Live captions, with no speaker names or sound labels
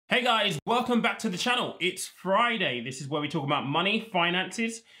Hey guys, welcome back to the channel. It's Friday. This is where we talk about money,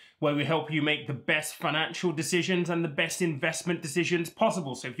 finances, where we help you make the best financial decisions and the best investment decisions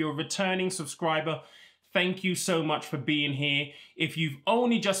possible. So if you're a returning subscriber, thank you so much for being here. If you've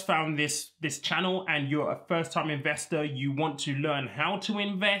only just found this channel and you're a first-time investor, you want to learn how to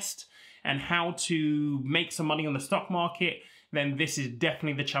invest and how to make some money on the stock market, then this is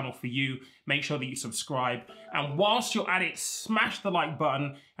definitely the channel for you. Make sure that you subscribe. And whilst you're at it, smash the like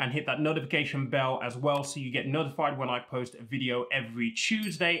button and hit that notification bell as well so you get notified when I post a video every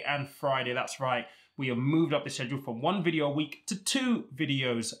Tuesday and Friday. That's right, we have moved up the schedule from 1 video a week to 2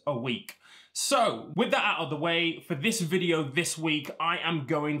 videos a week. So with that out of the way, for this video this week, I am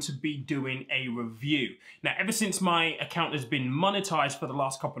going to be doing a review. Now, ever since my account has been monetized for the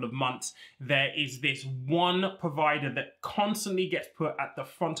last couple of months, there is this one provider that constantly gets put at the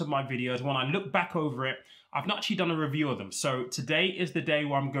front of my videos. When I look back over it, I've not actually done a review of them. So today is the day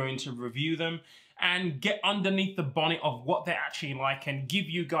where I'm going to review them and get underneath the bonnet of what they're actually like and give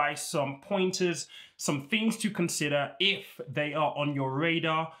you guys some pointers, some things to consider if they are on your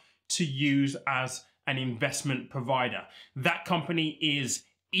radar to use as an investment provider. That company is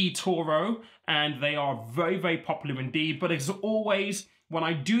Etoro, and they are very, very popular indeed. But as always, when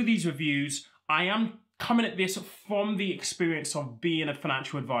I do these reviews, I am coming at this from the experience of being a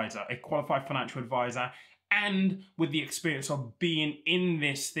financial advisor, a qualified financial advisor, and with the experience of being in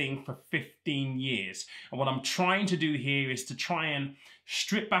this thing for 15 years. And what I'm trying to do here is to try and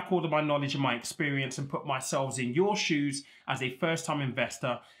strip back all of my knowledge and my experience and put myself in your shoes as a first-time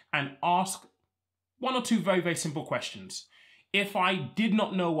investor and ask one or two very, very simple questions. If I did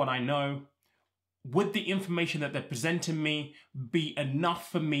not know what I know, would the information that they're presenting me be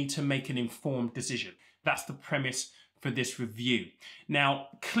enough for me to make an informed decision? That's the premise for this review. Now,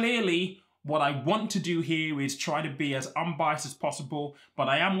 clearly, what I want to do here is try to be as unbiased as possible, but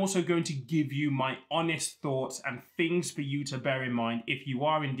I am also going to give you my honest thoughts and things for you to bear in mind if you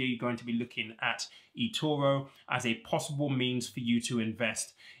are indeed going to be looking at Etoro as a possible means for you to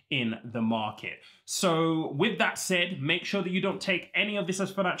invest in the market. So with that said, make sure that you don't take any of this as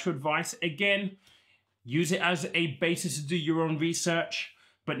financial advice. Again, use it as a basis to do your own research.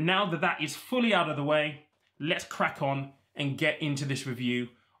 But now that that is fully out of the way, let's crack on and get into this review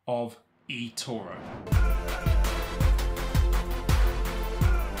of Etoro.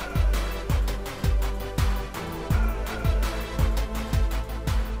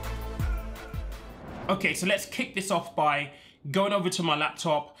 Okay, so let's kick this off by going over to my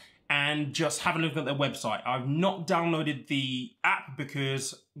laptop and just having a look at their website. I've not downloaded the app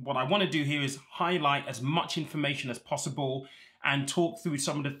because what I want to do here is highlight as much information as possible and talk through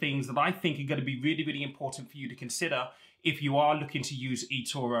some of the things that I think are going to be really, really important for you to consider if you are looking to use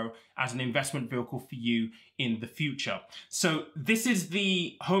Etoro as an investment vehicle for you in the future. So this is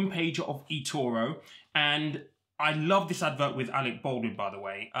the homepage of Etoro, and I love this advert with Alec Baldwin, by the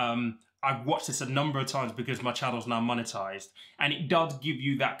way. I've watched this a number of times because my channel's now monetized, and it does give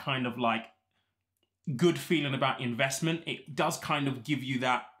you that kind of like good feeling about investment. It does kind of give you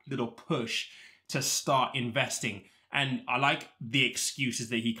that little push to start investing. And I like the excuses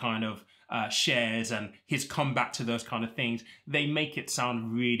that he kind of shares and his comeback to those kind of things. They make it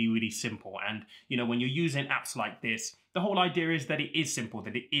sound really, really simple. And, you know, when you're using apps like this, the whole idea is that it is simple,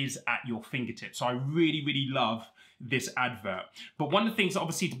 that it is at your fingertips. So I really, really love this advert. But one of the things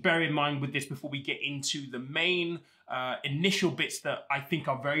obviously to bear in mind with this before we get into the main initial bits that I think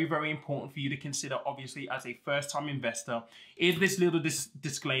are very, very important for you to consider, obviously, as a first-time investor, is this little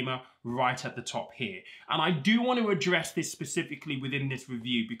disclaimer right at the top here. And I do want to address this specifically within this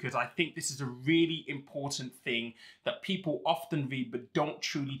review because I think this is a really important thing that people often read but don't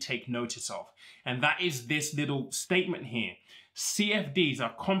truly take notice of. And that is this little statement here. CFDs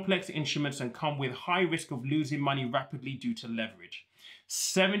are complex instruments and come with high risk of losing money rapidly due to leverage.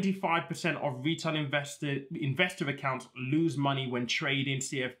 75% of retail investor accounts lose money when trading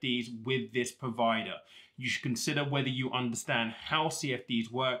CFDs with this provider. You should consider whether you understand how CFDs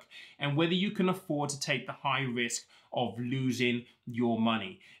work and whether you can afford to take the high risk of losing your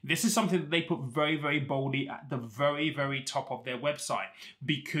money. This is something that they put very, very boldly at the very, very top of their website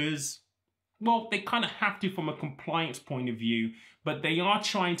because, well, they kind of have to from a compliance point of view, but they are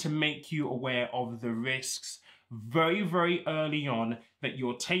trying to make you aware of the risks very, very early on that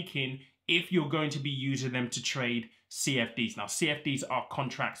you're taking if you're going to be using them to trade CFDs. Now, CFDs are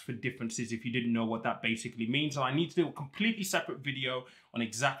contracts for differences, if you didn't know what that basically means. And I need to do a completely separate video on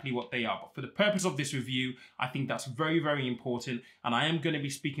exactly what they are. But for the purpose of this review, I think that's very, very important. And I am going to be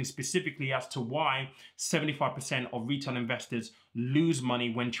speaking specifically as to why 75% of retail investors lose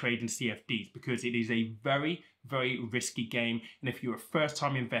money when trading CFDs, because it is a very, very risky game. And if you're a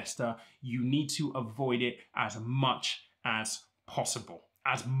first-time investor, you need to avoid it as much as possible.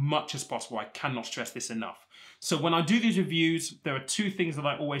 As much as possible. I cannot stress this enough. So when I do these reviews, there are two things that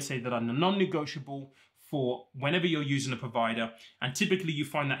I always say that are non-negotiable for whenever you're using a provider. And typically you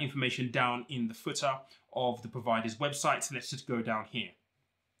find that information down in the footer of the provider's website. So let's just go down here.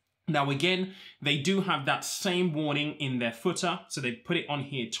 Now again, they do have that same warning in their footer. So they put it on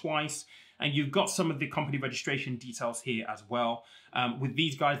here twice. And you've got some of the company registration details here as well. With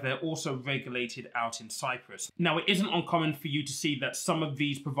these guys, they're also regulated out in Cyprus. Now, it isn't uncommon for you to see that some of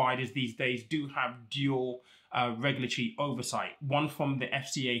these providers these days do have dual regulatory oversight. One from the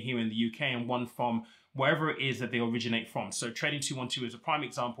FCA here in the UK and one from wherever it is that they originate from. So Trading 212 is a prime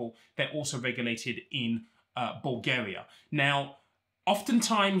example. They're also regulated in Bulgaria. Now,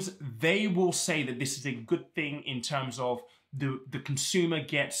 oftentimes they will say that this is a good thing in terms of the consumer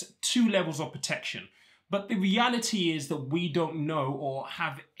gets 2 levels of protection. But the reality is that we don't know or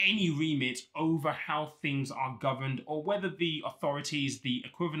have any remit over how things are governed, or whether the authorities, the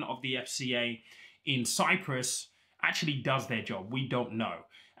equivalent of the FCA in Cyprus, actually does their job. We don't know.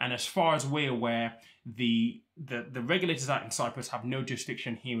 And as far as we're aware, the regulators out in Cyprus have no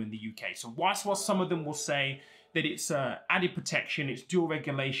jurisdiction here in the UK. So whilst some of them will say that it's added protection, it's dual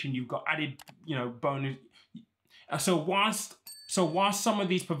regulation, you've got added, bonus. So whilst some of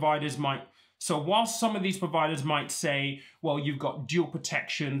these providers might say, well, you've got dual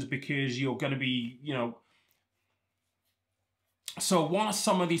protections because you're going to be, so whilst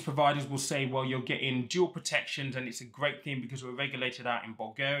some of these providers will say, well, you're getting dual protections and it's a great thing because we're regulated out in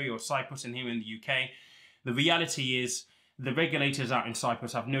Bulgaria or Cyprus and here in the UK, the reality is the regulators out in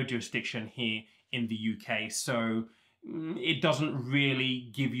Cyprus have no jurisdiction here in the UK. So it doesn't really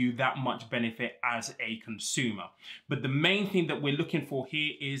give you that much benefit as a consumer. But the main thing that we're looking for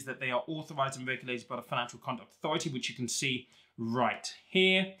here is that they are authorized and regulated by the Financial Conduct Authority, which you can see right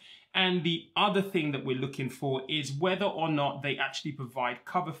here. And the other thing that we're looking for is whether or not they actually provide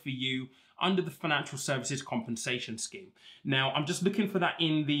cover for you under the Financial Services Compensation Scheme. Now, I'm just looking for that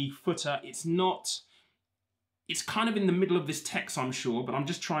in the footer. It's kind of in the middle of this text, I'm sure, but I'm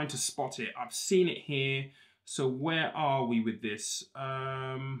just trying to spot it. I've seen it here. So where are we with this?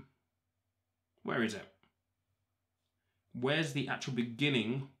 Where is it? Where's the actual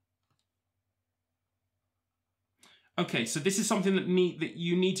beginning? Okay, so this is something that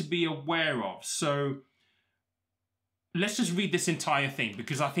you need to be aware of. So let's just read this entire thing,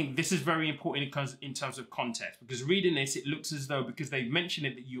 because I think this is very important in terms of context. Because reading this, it looks as though, because they've mentioned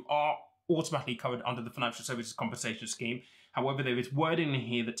it, that you are automatically covered under the Financial Services Compensation Scheme. However, there is wording in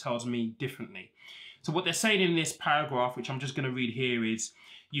here that tells me differently. So what they're saying in this paragraph, which I'm just going to read here, is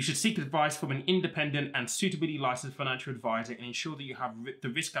you should seek advice from an independent and suitably licensed financial advisor and ensure that you have the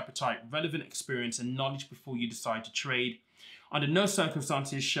risk appetite, relevant experience and knowledge before you decide to trade. Under no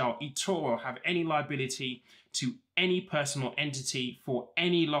circumstances shall Etoro have any liability to any person or entity for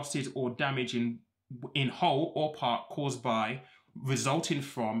any losses or damage in whole or part caused by, resulting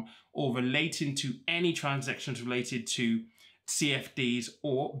from, or relating to any transactions related to CFDs,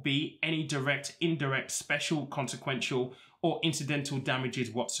 or B, any direct, indirect, special, consequential, or incidental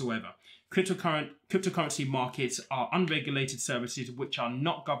damages whatsoever. Cryptocurrency markets are unregulated services which are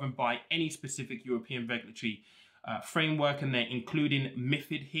not governed by any specific European regulatory framework, and they're including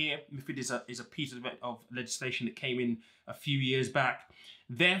MiFID here. MiFID is a piece of legislation that came in a few years back.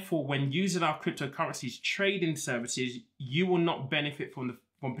 Therefore, when using our cryptocurrencies trading services, you will not benefit from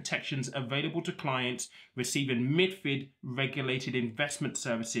protections available to clients receiving MiFID regulated investment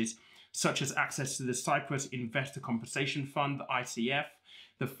services, such as access to the Cyprus Investor Compensation Fund, the ICF,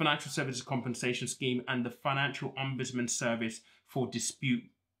 the Financial Services Compensation Scheme, and the Financial Ombudsman Service for Dispute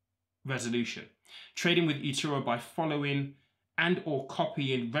Resolution. Trading with Etoro by following and or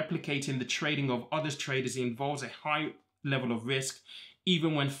copying, replicating the trading of others' traders involves a high level of risk,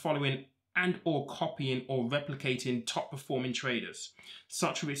 even when following and or copying or replicating top performing traders.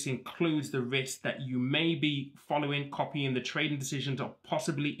 Such risk includes the risk that you may be following, copying the trading decisions of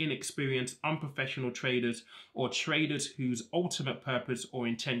possibly inexperienced, unprofessional traders, or traders whose ultimate purpose or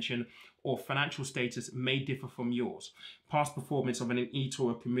intention or financial status may differ from yours. Past performance of an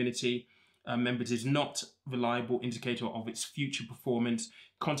eToro community members is not a reliable indicator of its future performance.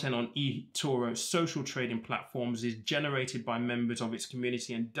 Content on eToro social trading platforms is generated by members of its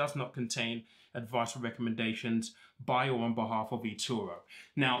community and does not contain advice or recommendations by or on behalf of Etoro.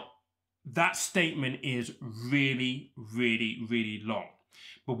 Now, that statement is really, really, really long.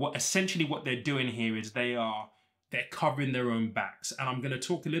 But essentially what they're doing here is they're covering their own backs. And I'm going to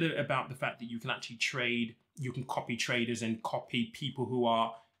talk a little bit about the fact that you can actually trade, you can copy traders and copy people who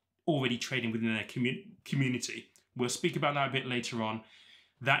are already trading within their community. We'll speak about that a bit later on.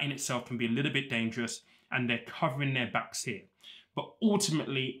 That in itself can be a little bit dangerous, and they're covering their backs here. But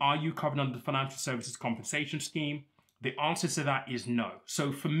ultimately, are you covered under the Financial Services Compensation Scheme? The answer to that is no.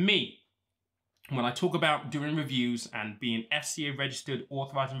 So for me, when I talk about doing reviews and being FCA registered,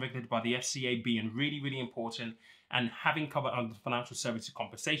 authorized and regulated by the FCA being really, really important, and having cover under the Financial Services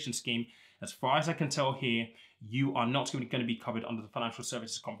Compensation Scheme, as far as I can tell here, you are not going to be covered under the Financial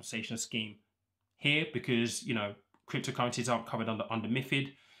Services Compensation Scheme here because, you know, cryptocurrencies aren't covered under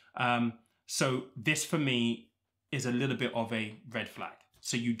MiFID. So this for me is a little bit of a red flag.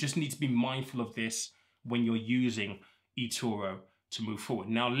 So you just need to be mindful of this when you're using Etoro to move forward.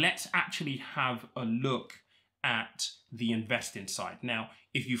 Now let's actually have a look at the investing side. Now,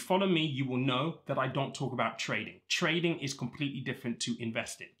 if you follow me, you will know that I don't talk about trading. Trading is completely different to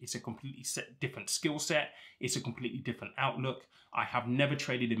investing. It's a completely different skill set. It's a completely different outlook. I have never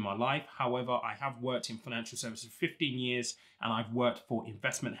traded in my life. However, I have worked in financial services for 15 years and I've worked for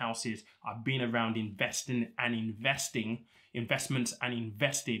investment houses. I've been around investments and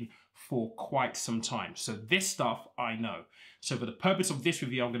investing for quite some time. So this stuff I know. So for the purpose of this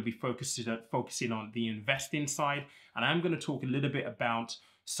review, I'm going to be focusing on the investing side, and I'm going to talk a little bit about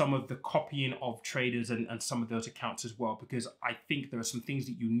some of the copying of traders and some of those accounts as well, because I think there are some things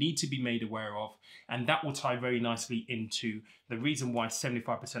that you need to be made aware of, and that will tie very nicely into the reason why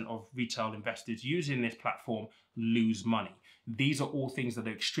 75% of retail investors using this platform lose money. These are all things that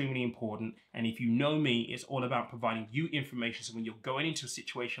are extremely important, and if you know me, it's all about providing you information so when you're going into a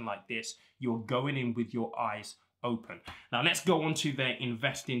situation like this, you're going in with your eyes open. Now let's go on to their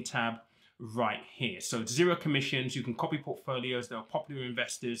investing tab right here. So zero commissions, you can copy portfolios, there are popular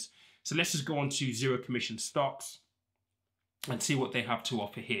investors. So let's just go on to zero commission stocks and see what they have to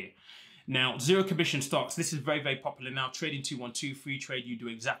offer here. Now, zero commission stocks, this is very, very popular now. Trading 212, free trade, you do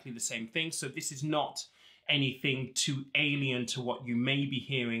exactly the same thing. So this is not anything too alien to what you may be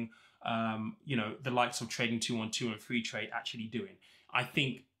hearing, you know, the likes of Trading 212 and free trade actually doing. I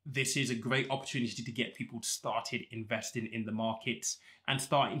think this is a great opportunity to get people started investing in the markets and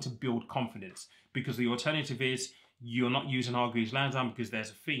starting to build confidence, because the alternative is you're not using Hargreaves Lansdown because there's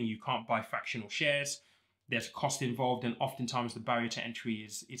a fee, you can't buy fractional shares. There's a cost involved, and oftentimes the barrier to entry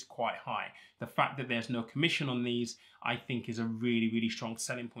is quite high. The fact that there's no commission on these, I think, is a really, really strong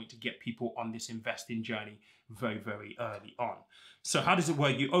selling point to get people on this investing journey very, very early on. So how does it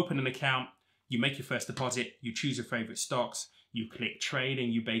work? You open an account, you make your first deposit, you choose your favorite stocks, you click trade,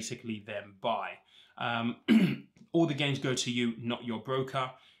 and you basically then buy. All the gains go to you, not your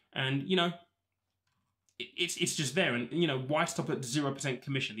broker. And, you know, it's just there. And, you know, why stop at 0%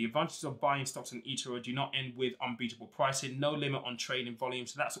 commission? The advantages of buying stocks in Etoro do not end with unbeatable pricing, no limit on trading volume.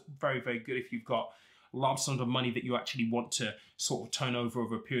 So that's very, very good if you've got large sums of money that you actually want to sort of turn over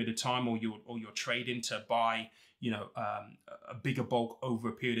a period of time, or you're trading to buy, you know, a bigger bulk over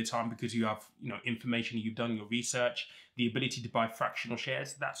a period of time because you have, you know, information, you've done your research. The ability to buy fractional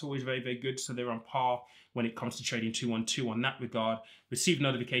shares, that's always very, very good. So they're on par when it comes to Trading 212 on that regard. Receive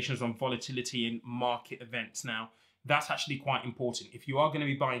notifications on volatility and market events. Now, that's actually quite important. If you are going to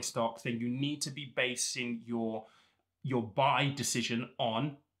be buying stocks, then you need to be basing your buy decision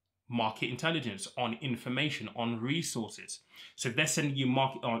on market intelligence, on information, on resources. So if they're sending you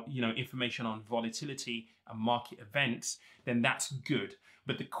information on volatility and market events, then that's good.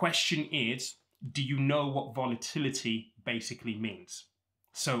 But the question is, do you know what volatility basically means?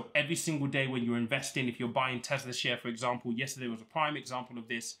 So every single day when you're investing, if you're buying Tesla share, for example, yesterday was a prime example of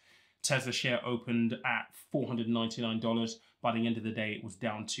this. Tesla share opened at $499. By the end of the day, it was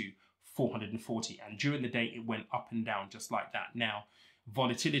down to $440. And during the day, it went up and down just like that. Now,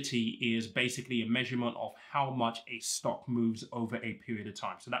 volatility is basically a measurement of how much a stock moves over a period of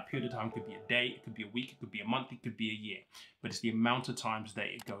time. So that period of time could be a day, it could be a week, it could be a month, it could be a year. But it's the amount of times that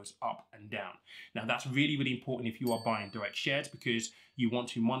it goes up and down. Now that's really, really important if you are buying direct shares, because you want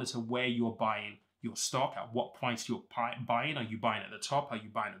to monitor where you're buying your stock, at what price you're buying. Are you buying at the top? Are you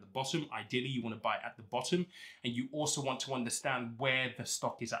buying at the bottom? Ideally, you want to buy at the bottom. And you also want to understand where the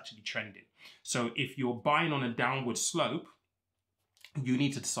stock is actually trending. So if you're buying on a downward slope, you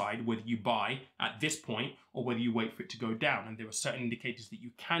need to decide whether you buy at this point or whether you wait for it to go down. And there are certain indicators that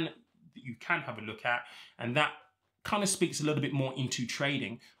you can have a look at, and that kind of speaks a little bit more into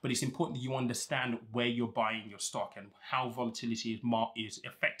trading, but it's important that you understand where you're buying your stock and how volatility is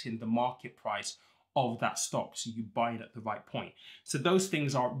affecting the market price of that stock, so you buy it at the right point. So those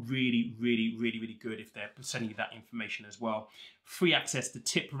things are really, really, really, really good if they're sending you that information as well. Free access to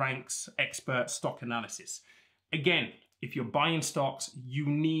tip ranks, expert stock analysis. Again, if you're buying stocks, you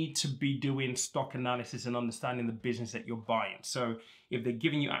need to be doing stock analysis and understanding the business that you're buying. So if they're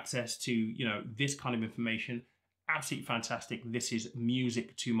giving you access to, you know, this kind of information, absolutely fantastic. This is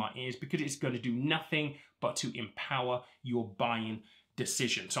music to my ears, because it's going to do nothing but to empower your buying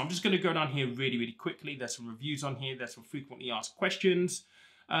decision. So I'm just going to go down here really, really quickly. There's some reviews on here. There's some frequently asked questions.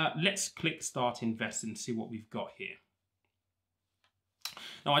 Let's click Start Invest and see what we've got here.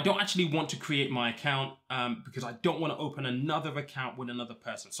 Now, I don't actually want to create my account because I don't want to open another account with another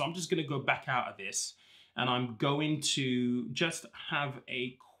person. So I'm just going to go back out of this, and I'm going to just have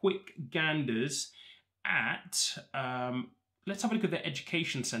a quick ganders at, let's have a look at the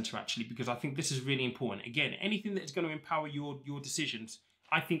education center actually, because I think this is really important. Again, anything that's going to empower your decisions,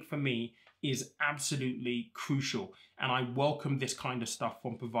 I think for me is absolutely crucial. And I welcome this kind of stuff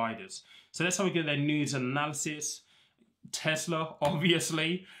from providers. So let's have a look at their news and analysis. Tesla,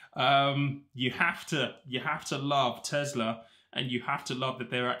 obviously, you have to love Tesla, and you have to love that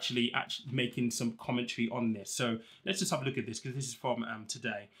they're actually making some commentary on this. So let's just have a look at this, because this is from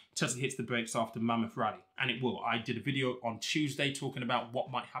today. Tesla hits the brakes after mammoth rally, and it will. I did a video on Tuesday talking about what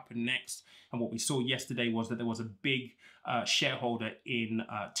might happen next, and what we saw yesterday was that there was a big shareholder in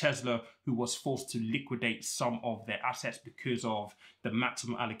Tesla who was forced to liquidate some of their assets because of the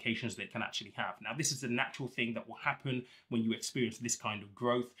maximum allocations they can actually have. Now, this is a natural thing that will happen when you experience this kind of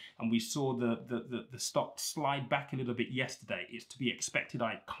growth, and we saw the stock slide back a little bit yesterday. It's to be expected.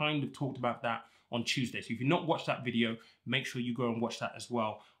 I kind of talked about that on Tuesday. So if you've not watched that video, make sure you go and watch that as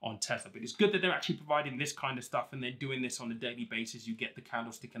well on Tesla. But it's good that they're actually providing this kind of stuff, and they're doing this on a daily basis. You get the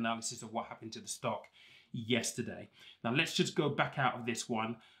candlestick analysis of what happened to the stock yesterday. Now let's just go back out of this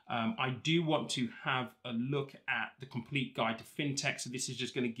one. I do want to have a look at the complete guide to fintech. So this is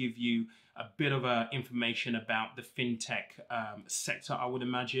just going to give you a bit of information about the fintech sector, I would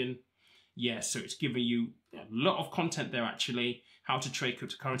imagine. Yes, so it's giving you a lot of content there actually. How to trade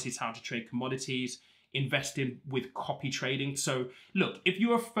cryptocurrencies, how to trade commodities, investing with copy trading. So look, if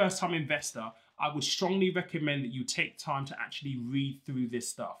you're a first-time investor, I would strongly recommend that you take time to actually read through this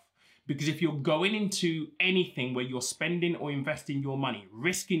stuff. Because if you're going into anything where you're spending or investing your money,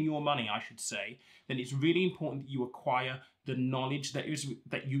 risking your money, I should say, then it's really important that you acquire the knowledge that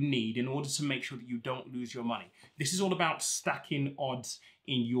you need in order to make sure that you don't lose your money. This is all about stacking odds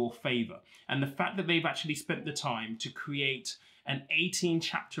in your favor. And the fact that they've actually spent the time to create an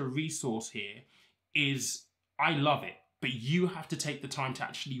 18-chapter resource here is, I love it. But you have to take the time to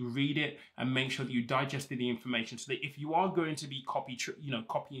actually read it and make sure that you digested the information, so that if you are going to be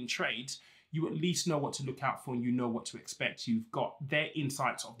copying trades, you at least know what to look out for and you know what to expect. You've got their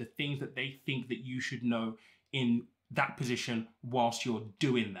insights of the things that they think that you should know in that position whilst you're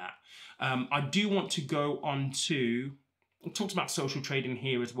doing that. I do want to go on to, we talked about social trading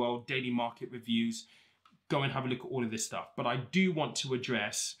here as well, daily market reviews. Go and have a look at all of this stuff. But I do want to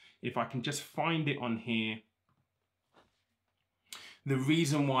address, if I can just find it on here, the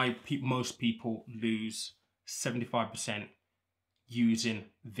reason why most people lose 75% using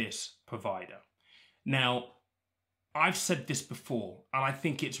this provider. Now, I've said this before, and I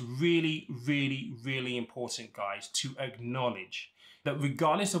think it's really, really, really important, guys, to acknowledge that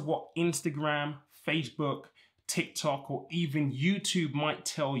regardless of what Instagram, Facebook, TikTok, or even YouTube might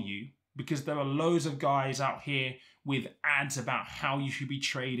tell you, because there are loads of guys out here with ads about how you should be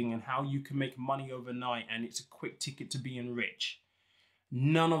trading and how you can make money overnight and it's a quick ticket to being rich.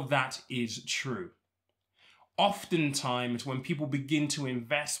 None of that is true. Oftentimes, when people begin to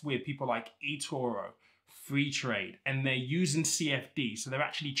invest with people like Etoro, Free Trade, and they're using CFD, so they're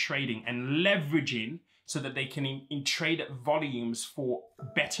actually trading and leveraging so that they can trade at volumes for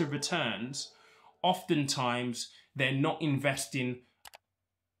better returns, oftentimes they're not investing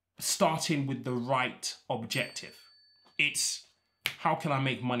starting with the right objective. It's, how can I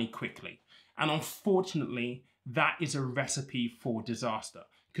make money quickly? And unfortunately, that is a recipe for disaster,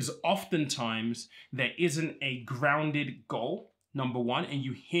 because oftentimes there isn't a grounded goal, number one, and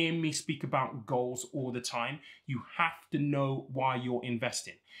you hear me speak about goals all the time. You have to know why you're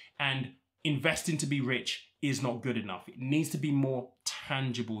investing, and investing to be rich is not good enough. It needs to be more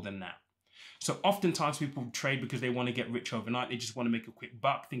tangible than that. So oftentimes people trade because they want to get rich overnight. They just want to make a quick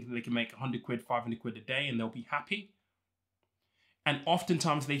buck, thinking they can make 100 quid, 500 quid a day and they'll be happy. And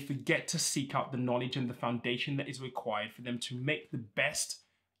oftentimes they forget to seek out the knowledge and the foundation that is required for them to make the best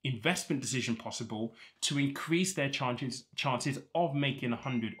investment decision possible to increase their chances of making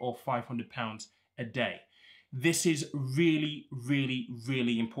 100 or 500 pounds a day. This is really, really,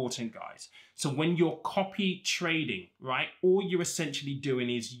 really important, guys. So when you're copy trading, right, all you're essentially doing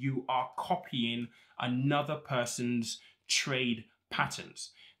is you are copying another person's trade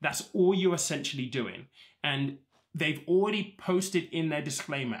patterns. That's all you're essentially doing. And they've already posted in their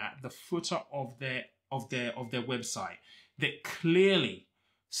disclaimer at the footer of their website that clearly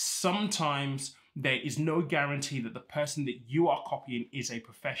sometimes there is no guarantee that the person that you are copying is a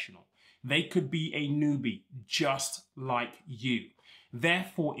professional. They could be a newbie just like you.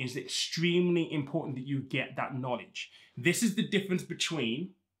 Therefore, it is extremely important that you get that knowledge. This is the difference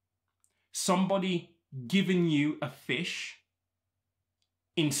between somebody giving you a fish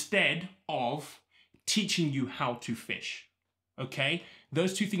instead of teaching you how to fish. Okay?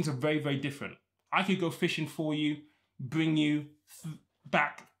 Those two things are very, very different. I could go fishing for you, bring you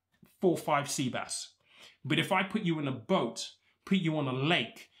back 4 or 5 sea bass. But if I put you in a boat, put you on a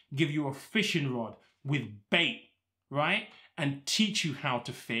lake, give you a fishing rod with bait, right? And teach you how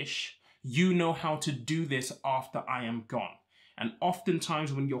to fish, you know how to do this after I am gone. And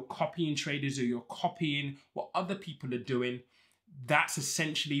oftentimes when you're copying traders or you're copying what other people are doing, that's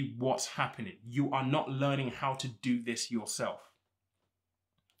essentially what's happening. You are not learning how to do this yourself.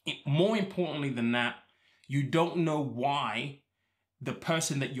 More importantly than that, you don't know why the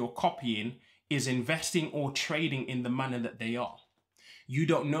person that you're copying is investing or trading in the manner that they are. You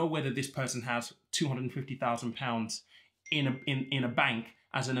don't know whether this person has £250,000 in a bank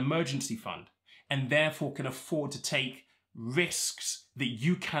as an emergency fund and therefore can afford to take risks that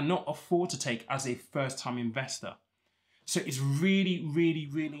you cannot afford to take as a first-time investor. So it's really, really,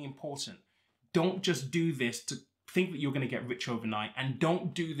 really important. Don't just do this to think that you're going to get rich overnight, and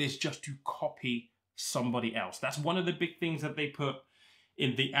don't do this just to copy somebody else. That's one of the big things that they put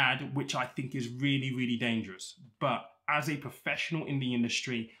in the ad, which I think is really, really dangerous. But as a professional in the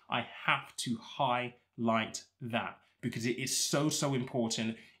industry, I have to highlight that because it is so, so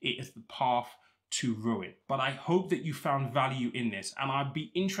important. It is the path to ruin. But I hope that you found value in this, and I'd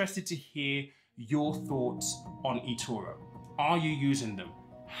be interested to hear your thoughts on Etoro. Are you using them?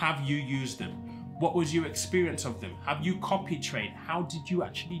 Have you used them? What was your experience of them? Have you copy trade? How did you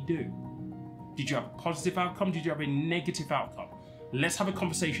actually do? Did you have a positive outcome? Did you have a negative outcome? Let's have a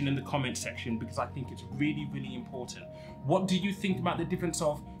conversation in the comment section because I think it's really, really important. What do you think about the difference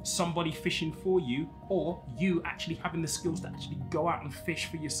of somebody fishing for you or you actually having the skills to actually go out and fish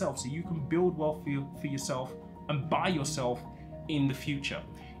for yourself so you can build wealth for yourself and buy yourself in the future?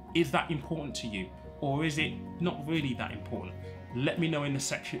 Is that important to you or is it not really that important? Let me know in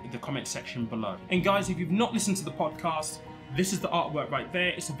the comment section below. And guys, if you've not listened to the podcast, this is the artwork right there.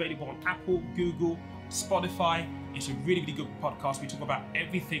 It's available on Apple, Google, Spotify. It's a really, really good podcast. We talk about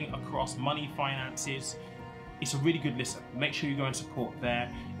everything across money, finances. It's a really good listen. Make sure you go and support there.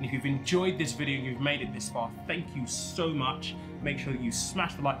 And if you've enjoyed this video and you've made it this far, thank you so much. Make sure that you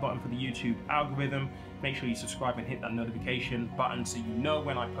smash the like button for the YouTube algorithm. Make sure you subscribe and hit that notification button so you know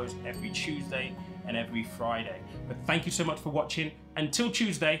when I post every Tuesday and every Friday. But thank you so much for watching. Until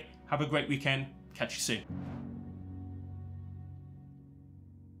Tuesday, have a great weekend. Catch you soon.